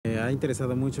ha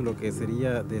interesado mucho lo que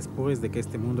sería después de que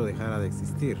este mundo dejara de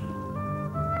existir.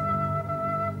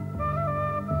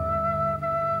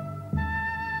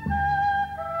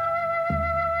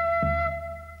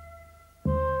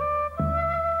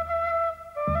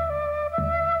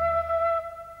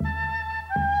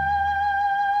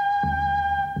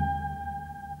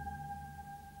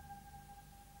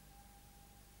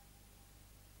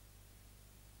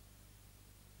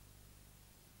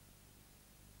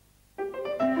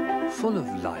 Full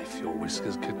of life, your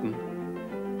Whiskers kitten.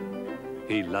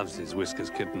 He loves his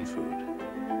Whiskers kitten food.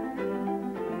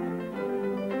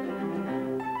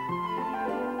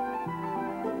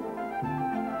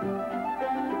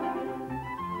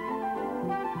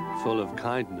 Full of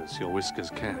kindness, your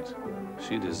Whiskers cat.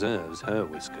 She deserves her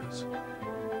whiskers.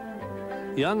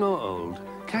 Young or old,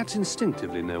 cats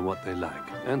instinctively know what they like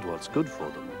and what's good for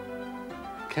them.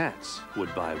 Cats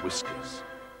would buy Whiskers.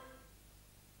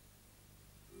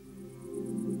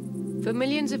 For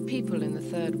millions of people in the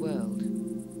Third World,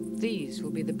 these will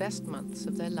be the best months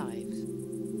of their lives.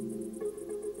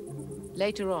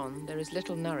 Later on, there is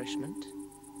little nourishment,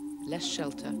 less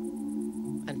shelter,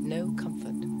 and no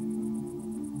comfort.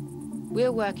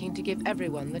 We're working to give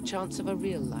everyone the chance of a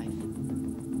real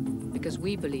life, because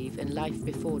we believe in life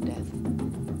before death.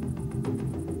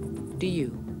 Do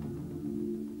you?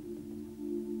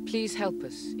 Please help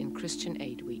us in Christian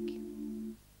Aid Week.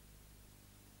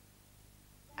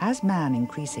 As man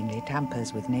increasingly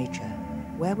tampers with nature,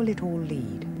 where will it all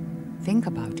lead? Think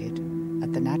about it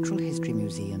at the Natural History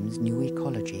Museum's New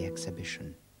Ecology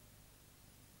exhibition.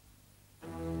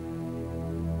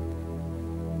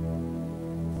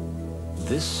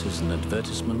 This is an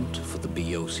advertisement for the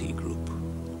BOC Group,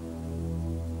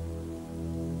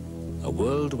 a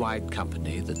worldwide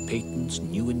company that patents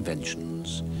new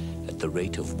inventions at the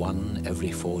rate of 1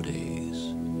 every 4 days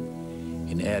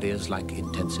in areas like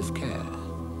intensive care,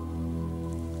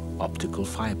 optical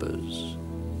fibers,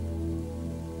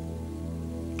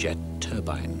 jet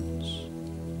turbines,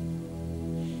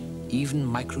 even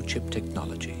microchip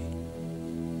technology.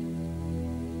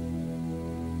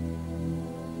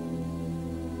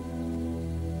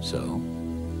 So,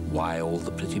 why all the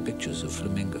pretty pictures of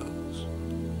flamingos?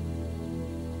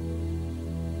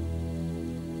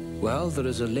 Well, there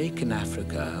is a lake in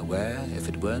Africa where, if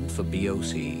it weren't for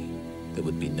BOC, there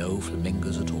would be no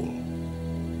flamingos at all.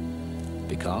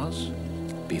 Because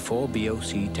before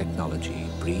BOC technology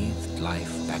breathed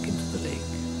life back into the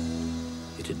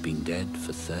lake, it had been dead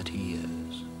for 30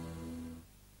 years.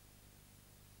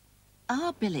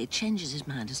 Our Billy changes his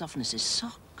mind as often as his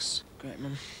socks. Great,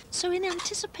 Mum. So in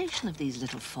anticipation of these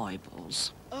little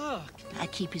foibles, I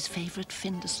keep his favourite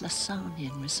Findus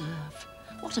lasagna in reserve.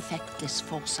 What effect this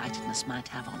foresightedness might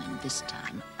have on him this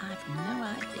time, I've no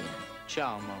idea.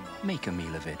 Ciao, Mama. Make a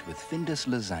meal of it with Findus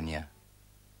lasagna.